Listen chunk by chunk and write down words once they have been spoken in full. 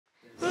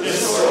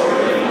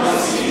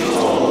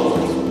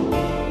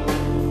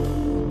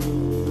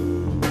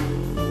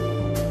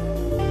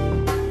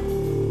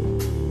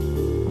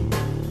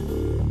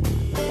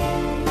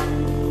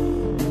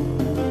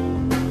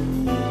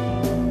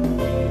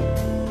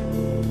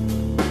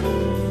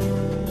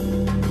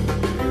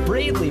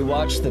Bradley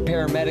watched the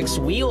paramedics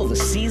wheel the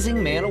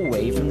seizing man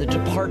away from the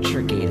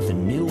departure gate at the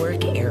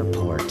Newark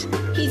airport.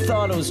 He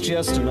thought it was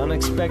just an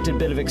unexpected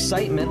bit of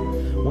excitement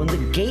when the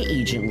gate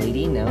agent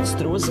lady announced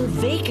there was a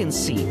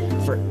vacancy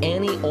for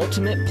any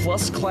Ultimate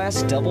Plus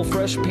Class Double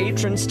Fresh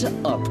patrons to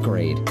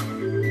upgrade.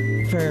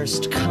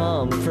 First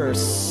come,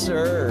 first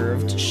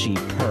served, she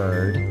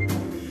purred.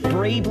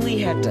 Bradley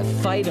had to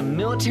fight a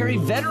military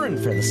veteran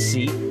for the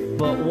seat,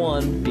 but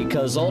won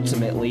because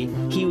ultimately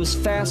he was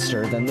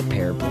faster than the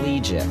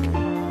paraplegic.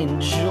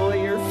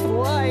 Enjoy your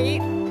flight,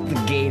 the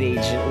gate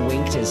agent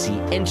winked as he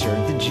entered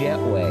the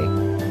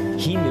jetway.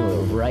 He knew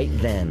it right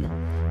then.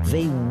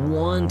 They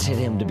wanted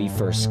him to be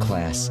first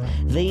class.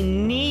 They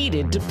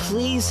needed to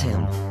please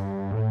him.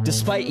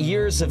 Despite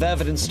years of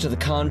evidence to the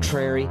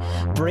contrary,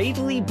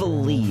 Bradley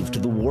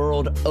believed the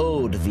world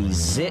owed the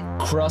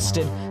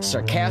zit-crusted,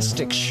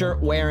 sarcastic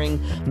shirt-wearing,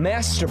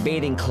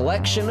 masturbating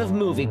collection of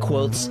movie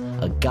quotes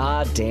a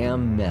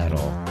goddamn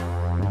medal.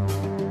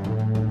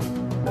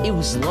 It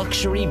was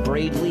luxury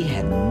Bradley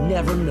had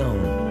never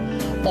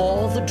known.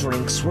 All the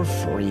drinks were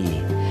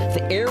free.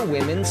 The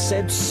airwomen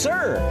said,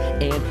 "Sir,"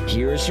 and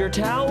 "Here's your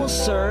towel,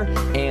 sir,"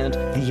 and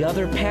 "The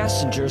other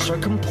passengers are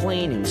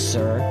complaining,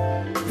 sir."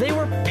 They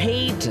were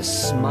paid to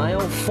smile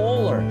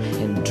fuller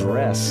and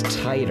dress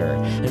tighter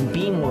and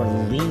be more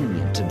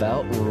lenient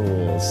about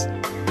rules.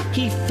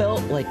 He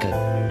felt like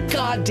a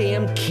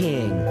goddamn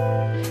king.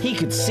 He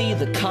could see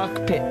the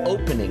cockpit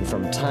opening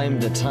from time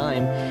to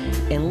time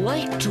and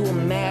liked to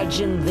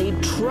imagine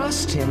they'd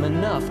trust him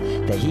enough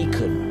that he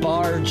could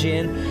barge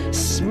in,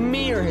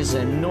 smear his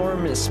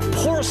enormous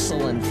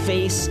porcelain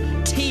face,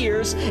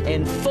 tears,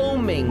 and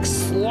foaming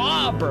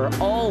slobber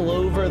all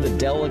over the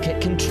delicate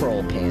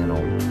control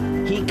panel.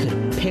 He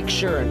could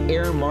picture an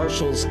air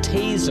marshal's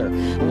taser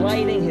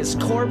lighting his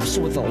corpse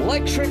with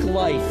electric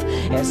life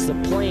as the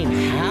plane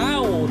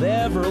howled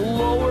ever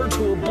lower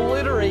to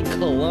obliterate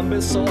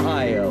Columbus,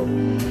 Ohio.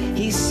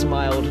 He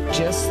smiled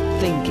just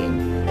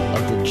thinking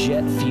of the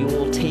jet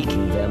fuel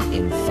taking them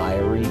in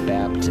fiery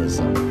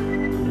baptism.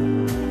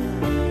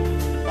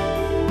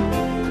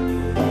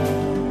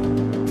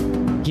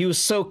 He was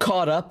so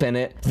caught up in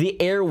it, the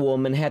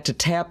airwoman had to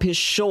tap his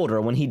shoulder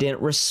when he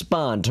didn't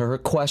respond to her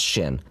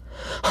question.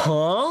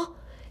 "Huh?"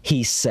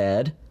 he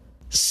said.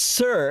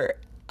 "Sir,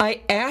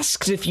 I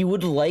asked if you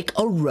would like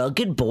a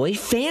Rugged Boy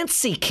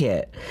fancy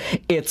kit.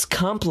 It's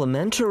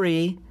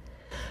complimentary."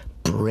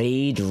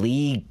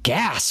 Bradley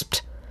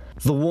gasped.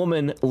 The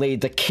woman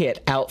laid the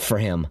kit out for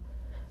him.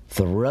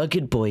 The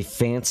Rugged Boy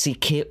fancy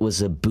kit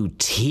was a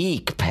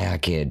boutique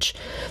package,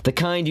 the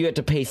kind you had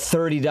to pay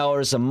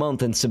 $30 a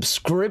month in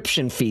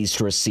subscription fees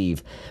to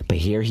receive. But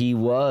here he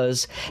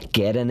was,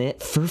 getting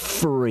it for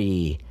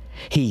free.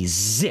 He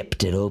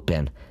zipped it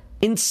open.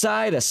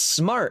 Inside a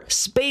smart,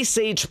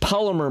 space-age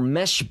polymer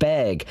mesh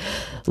bag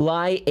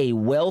lie a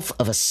wealth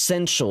of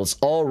essentials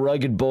all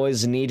rugged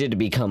boys needed to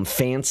become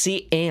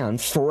fancy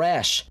and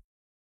fresh.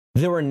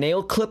 There were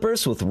nail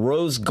clippers with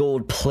rose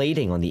gold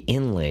plating on the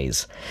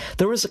inlays.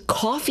 There was a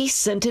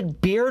coffee-scented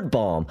beard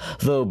balm,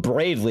 though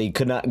Bradley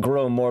could not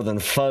grow more than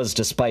fuzz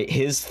despite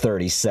his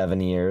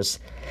 37 years.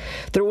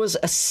 There was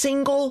a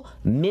single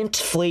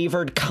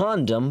mint-flavored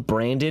condom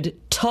branded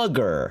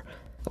Tugger.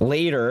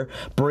 Later,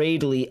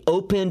 Bradley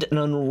opened and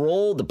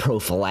unrolled the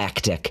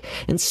prophylactic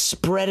and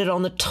spread it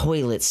on the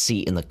toilet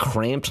seat in the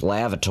cramped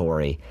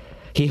lavatory.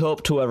 He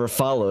hoped whoever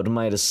followed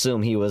might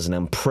assume he was an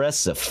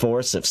impressive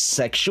force of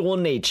sexual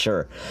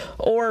nature,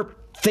 or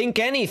think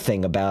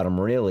anything about him,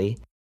 really.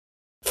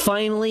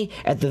 Finally,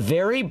 at the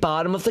very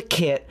bottom of the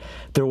kit,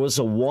 there was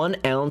a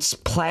 1-ounce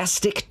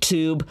plastic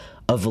tube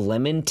of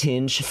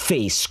lemon-tinge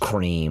face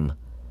cream.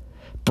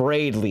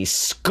 Bradley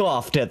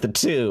scoffed at the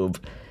tube.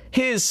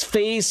 His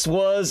face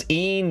was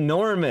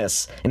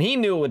enormous, and he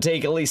knew it would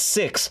take at least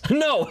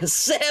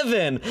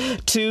 7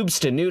 tubes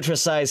to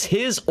neutralize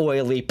his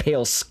oily,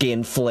 pale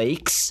skin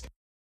flakes.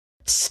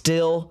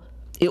 Still,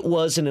 it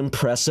was an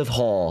impressive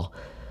haul.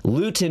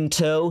 Loot in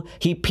tow,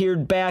 he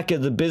peered back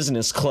at the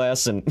business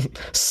class and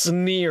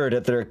sneered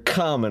at their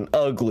common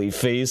ugly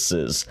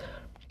faces.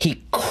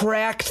 He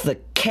cracked the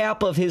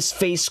cap of his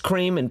face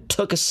cream and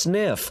took a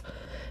sniff.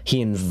 He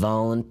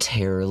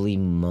involuntarily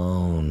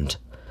moaned.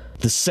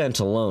 The scent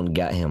alone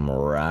got him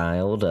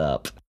riled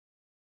up.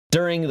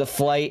 During the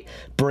flight,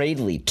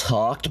 Bradley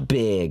talked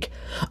big,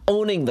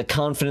 owning the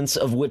confidence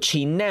of which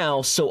he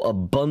now so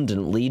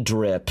abundantly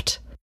dripped.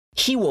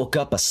 He woke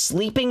up a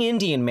sleeping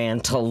Indian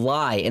man to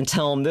lie and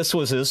tell him this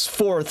was his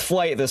 4th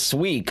flight this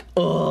week.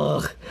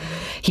 Ugh.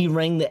 He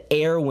rang the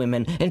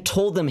airwomen and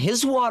told them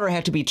his water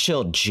had to be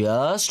chilled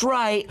just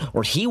right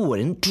or he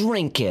wouldn't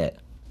drink it.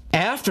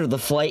 After the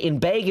flight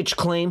and baggage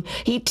claim,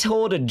 he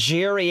told a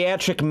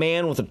geriatric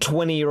man with a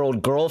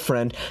 20-year-old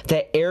girlfriend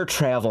that air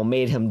travel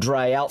made him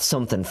dry out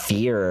something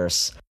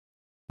fierce.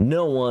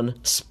 No one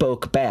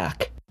spoke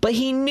back, but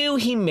he knew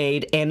he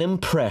made an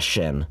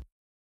impression.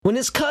 When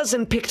his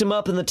cousin picked him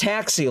up in the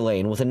taxi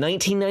lane with a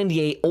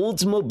 1998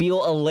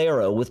 Oldsmobile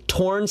Alero with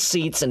torn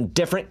seats and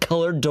different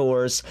colored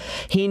doors,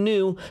 he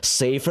knew,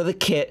 save for the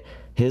kit,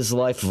 his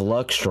life of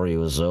luxury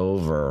was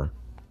over.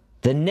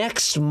 The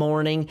next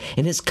morning,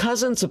 in his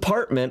cousin's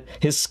apartment,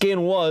 his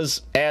skin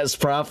was, as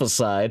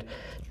prophesied,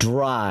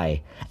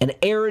 dry, an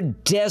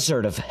arid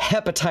desert of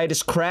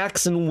hepatitis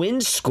cracks and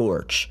wind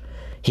scorch.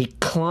 He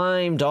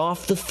climbed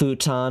off the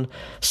futon,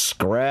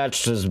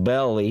 scratched his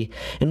belly,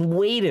 and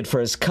waited for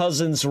his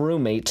cousin's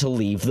roommate to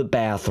leave the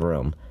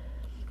bathroom.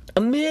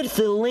 Amid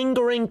the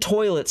lingering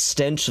toilet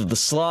stench of the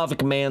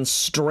Slavic man's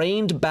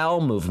strained bowel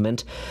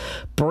movement,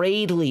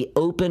 Bradley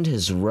opened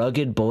his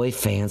rugged boy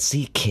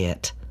fancy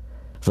kit.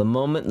 The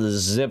moment the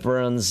zipper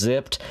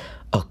unzipped,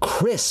 a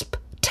crisp,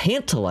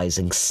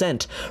 tantalizing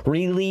scent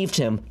relieved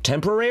him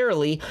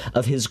temporarily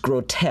of his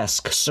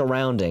grotesque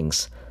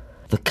surroundings.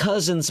 The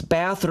cousin's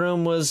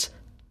bathroom was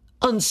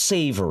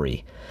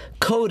unsavory,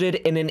 coated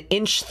in an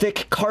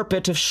inch-thick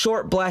carpet of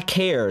short black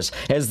hairs,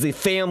 as the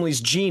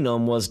family's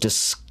genome was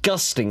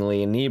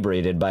disgustingly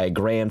inebriated by a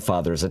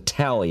grandfather's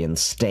Italian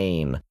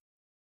stain.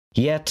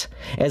 Yet,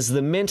 as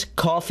the mint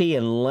coffee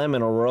and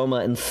lemon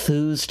aroma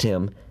enthused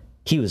him,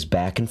 he was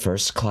back in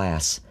first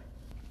class.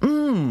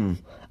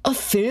 A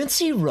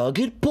fancy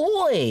rugged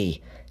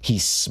boy, he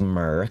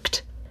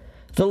smirked.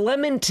 The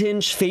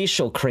lemon-tinged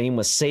facial cream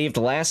was saved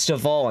last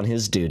of all on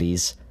his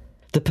duties.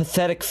 The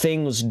pathetic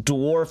thing was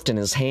dwarfed in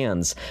his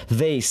hands,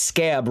 they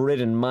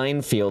scab-ridden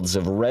minefields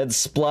of red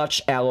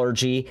splotch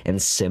allergy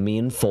and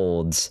simian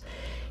folds.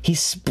 He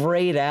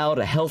sprayed out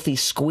a healthy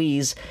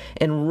squeeze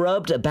and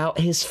rubbed about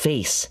his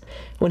face.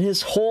 When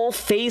his whole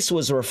face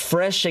was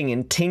refreshing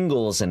in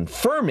tingles and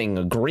firming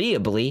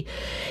agreeably,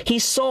 he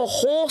saw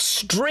whole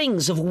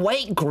strings of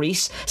white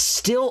grease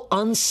still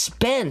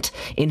unspent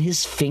in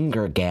his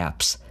finger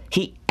gaps.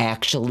 He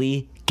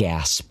actually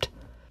gasped.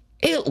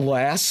 "It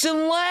lasts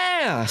and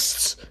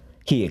lasts!"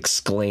 he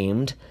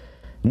exclaimed.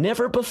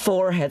 Never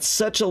before had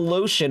such a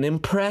lotion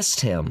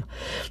impressed him.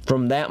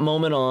 From that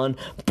moment on,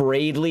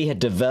 Bradley had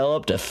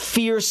developed a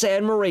fierce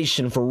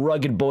admiration for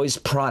Rugged Boy's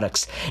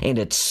products and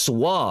its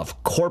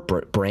suave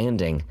corporate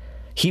branding.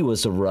 He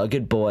was a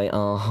rugged boy,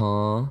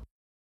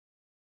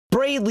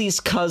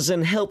 Bradley's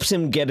cousin helped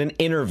him get an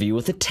interview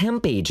with a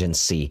temp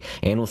agency,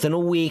 and within a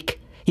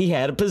week, he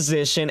had a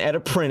position at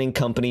a printing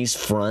company's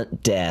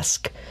front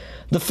desk.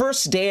 The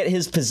first day at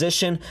his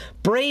position,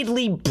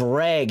 Bradley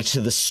bragged to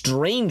the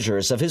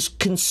strangers of his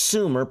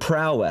consumer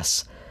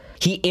prowess.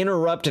 He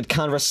interrupted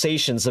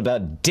conversations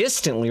about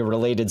distantly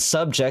related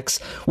subjects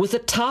with the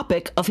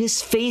topic of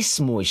his face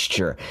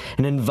moisture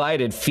and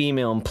invited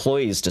female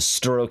employees to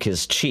stroke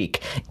his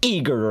cheek,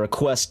 eager to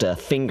request a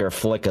finger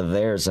flick of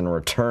theirs in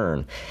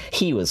return.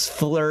 He was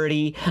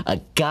flirty,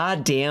 a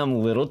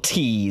goddamn little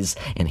tease,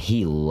 and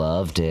he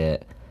loved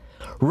it.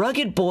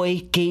 Rugged Boy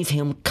gave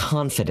him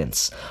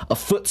confidence, a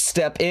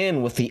footstep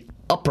in with the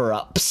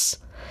upper-ups.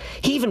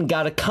 He even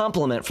got a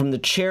compliment from the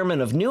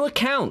chairman of new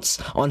accounts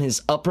on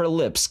his upper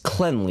lip's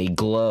cleanly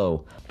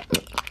glow.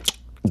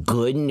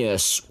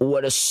 "Goodness,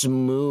 what a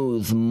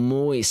smooth,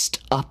 moist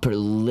upper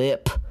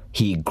lip,"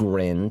 he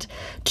grinned,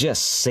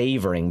 just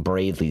savoring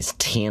Bradley's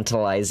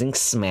tantalizing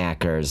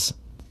smackers.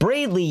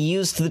 Bradley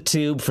used the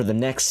tube for the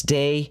next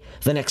day,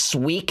 the next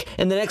week,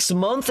 and the next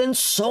month, and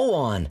so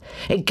on.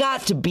 It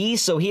got to be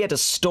so he had to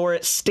store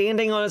it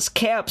standing on his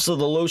cap so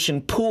the lotion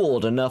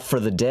pooled enough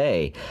for the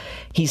day.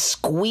 He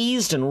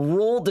squeezed and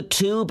rolled the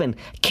tube and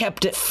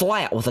kept it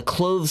flat with a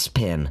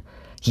clothespin.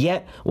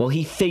 Yet, while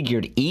he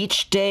figured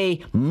each day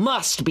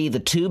must be the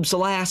tube's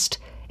last,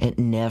 it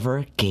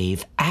never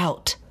gave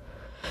out.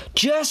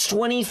 Just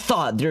when he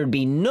thought there'd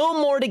be no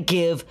more to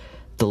give,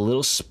 the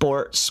little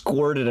sport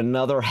squirted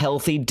another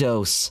healthy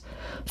dose.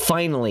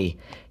 Finally,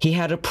 he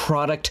had a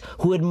product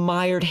who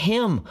admired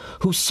him,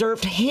 who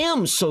served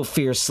him so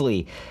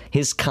fiercely.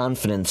 His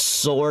confidence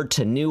soared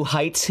to new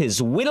heights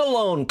his wit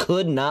alone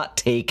could not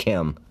take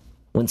him.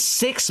 When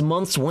 6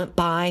 months went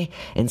by,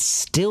 and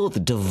still the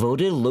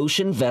devoted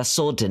lotion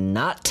vessel did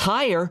not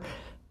tire,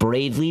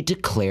 Bradley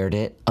declared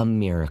it a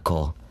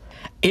miracle.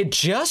 "It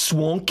just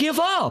won't give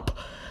up!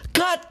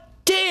 God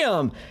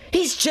damn,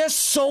 he's just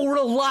so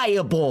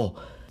reliable!"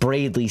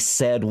 Bradley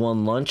said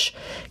one lunch,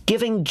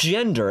 giving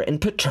gender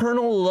and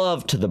paternal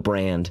love to the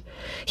brand.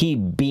 He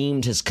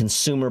beamed his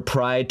consumer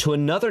pride to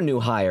another new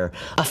hire,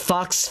 a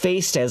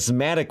fox-faced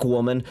asthmatic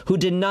woman who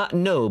did not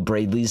know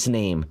Bradley's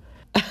name.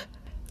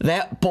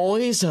 "That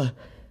boy's a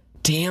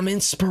damn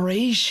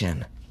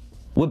inspiration."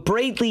 What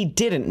Bradley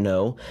didn't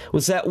know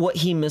was that what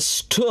he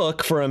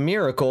mistook for a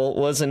miracle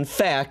was in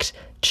fact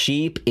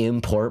cheap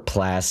import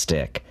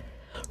plastic.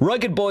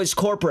 Rugged Boy's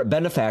corporate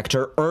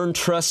benefactor, Earn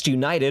Trust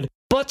United,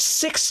 bought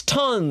 6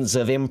 tons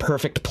of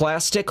imperfect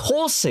plastic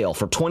wholesale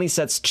for 20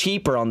 cents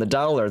cheaper on the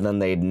dollar than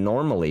they'd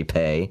normally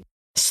pay.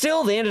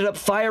 Still, they ended up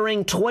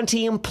firing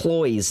 20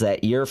 employees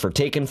that year for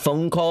taking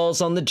phone calls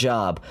on the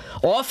job,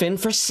 often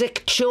for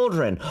sick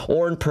children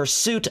or in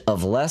pursuit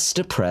of less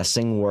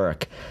depressing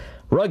work.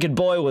 Rugged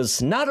Boy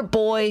was not a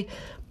boy,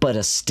 but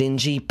a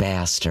stingy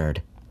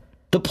bastard.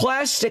 The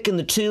plastic in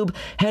the tube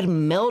had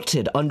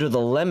melted under the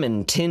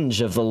lemon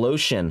tinge of the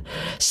lotion,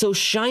 so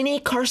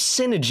shiny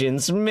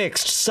carcinogens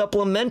mixed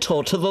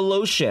supplemental to the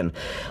lotion,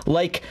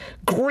 like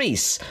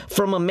grease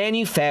from a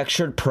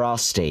manufactured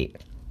prostate.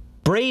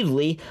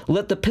 Bravely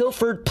let the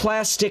pilfered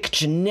plastic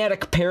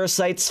genetic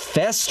parasites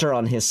fester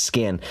on his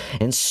skin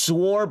and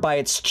swore by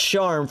its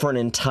charm for an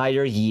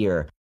entire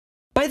year.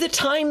 By the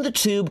time the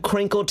tube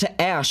crinkled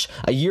to ash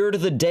a year to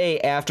the day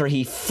after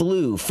he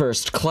flew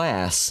first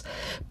class,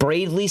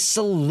 Bradley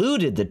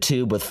saluted the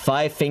tube with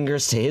 5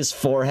 fingers to his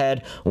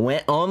forehead,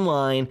 went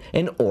online,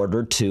 and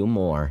ordered 2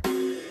 more.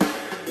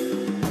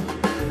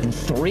 In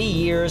 3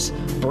 years,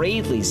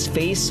 Bradley's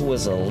face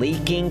was a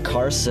leaking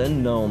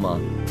carcinoma.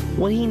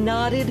 When he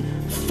nodded,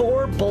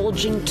 4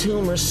 bulging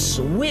tumors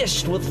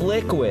swished with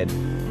liquid.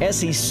 As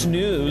he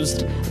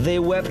snoozed, they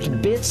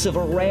wept bits of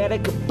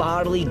erratic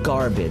bodily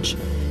garbage.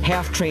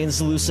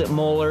 Half-translucent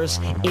molars,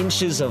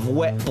 inches of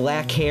wet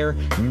black hair,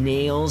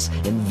 nails,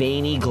 and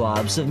veiny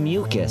globs of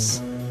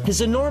mucus.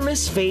 His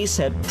enormous face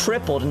had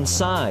tripled in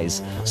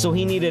size, so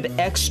he needed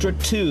extra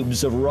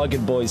tubes of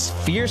Rugged Boy's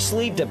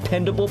fiercely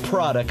dependable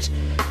product,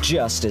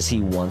 just as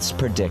he once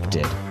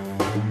predicted.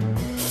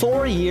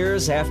 4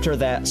 years after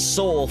that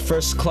sole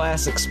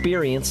first-class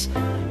experience,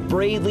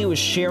 Bradley was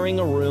sharing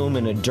a room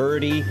in a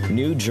dirty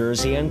New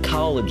Jersey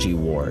oncology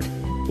ward.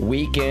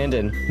 Weakened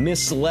and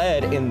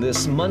misled in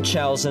this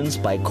Munchausen's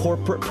by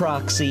corporate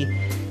proxy,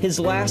 his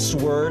last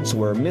words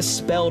were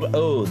misspelled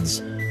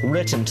oaths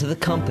written to the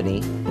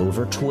company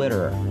over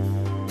Twitter.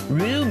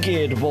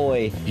 "Rugged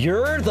Boy,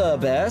 you're the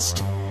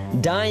best.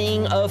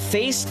 Dying of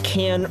face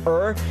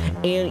cancer,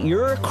 and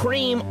your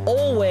cream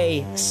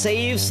always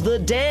saves the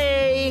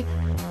day.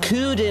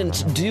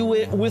 Couldn't do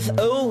it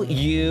without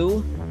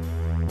you.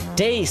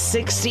 Day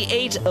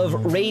 68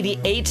 of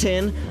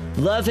radiating,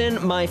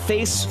 loving my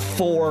face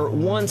for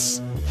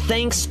once,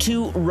 thanks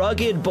to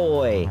Rugged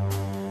Boy.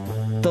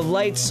 The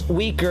light's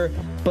weaker,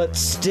 but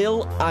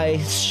still I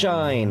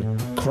shine,"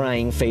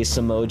 crying face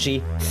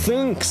emoji.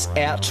 "Thanks,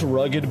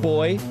 @Rugged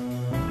Boy."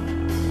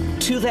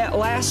 To that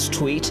last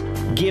tweet,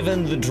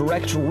 given the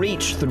direct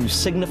reach through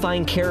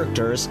signifying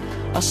characters,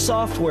 a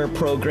software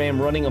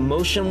program running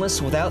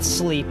emotionless without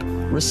sleep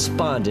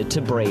responded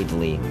to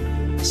Bradley.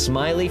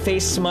 "Smiley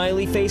face,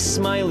 smiley face,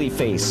 smiley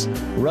face.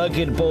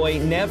 Rugged Boy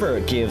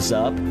never gives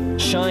up.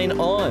 Shine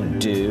on,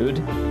 dude."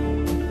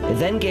 It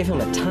then gave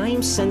him a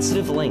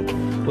time-sensitive link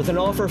with an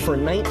offer for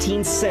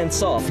 19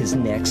 cents off his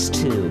next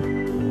tube.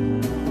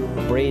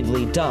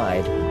 Bradley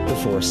died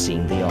before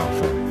seeing the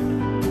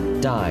offer.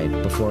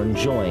 Died before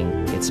enjoying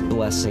its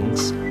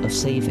blessings of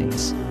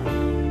savings.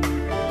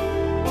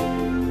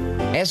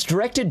 As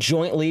directed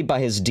jointly by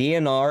his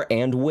DNR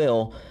and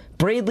will,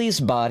 Bradley's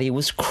body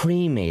was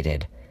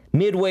cremated.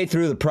 Midway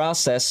through the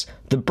process,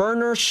 the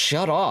burner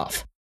shut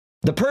off.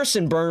 The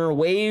person burner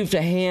waved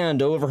a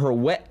hand over her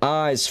wet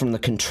eyes from the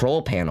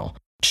control panel.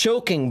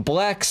 Choking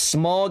black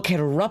smog had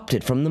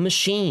erupted from the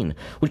machine,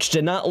 which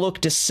did not look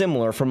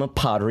dissimilar from a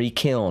pottery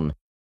kiln.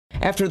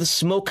 After the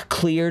smoke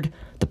cleared,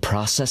 the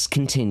process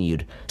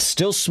continued,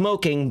 still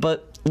smoking,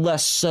 but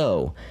less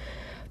so.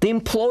 The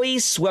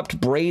employees swept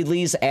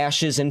Bradley's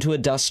ashes into a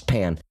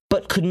dustpan,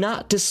 but could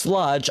not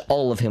dislodge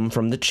all of him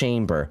from the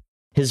chamber.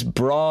 His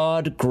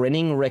broad,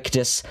 grinning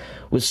rictus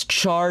was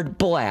charred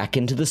black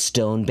into the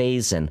stone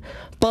basin,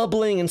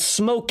 bubbling and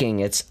smoking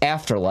its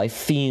afterlife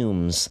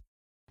fumes.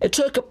 It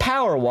took a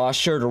power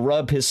washer to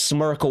rub his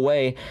smirk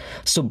away,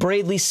 so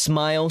Bradley's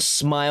smile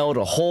smiled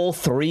a whole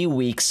 3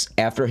 weeks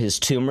after his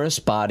tumorous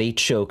body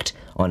choked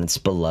on its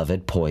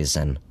beloved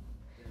poison.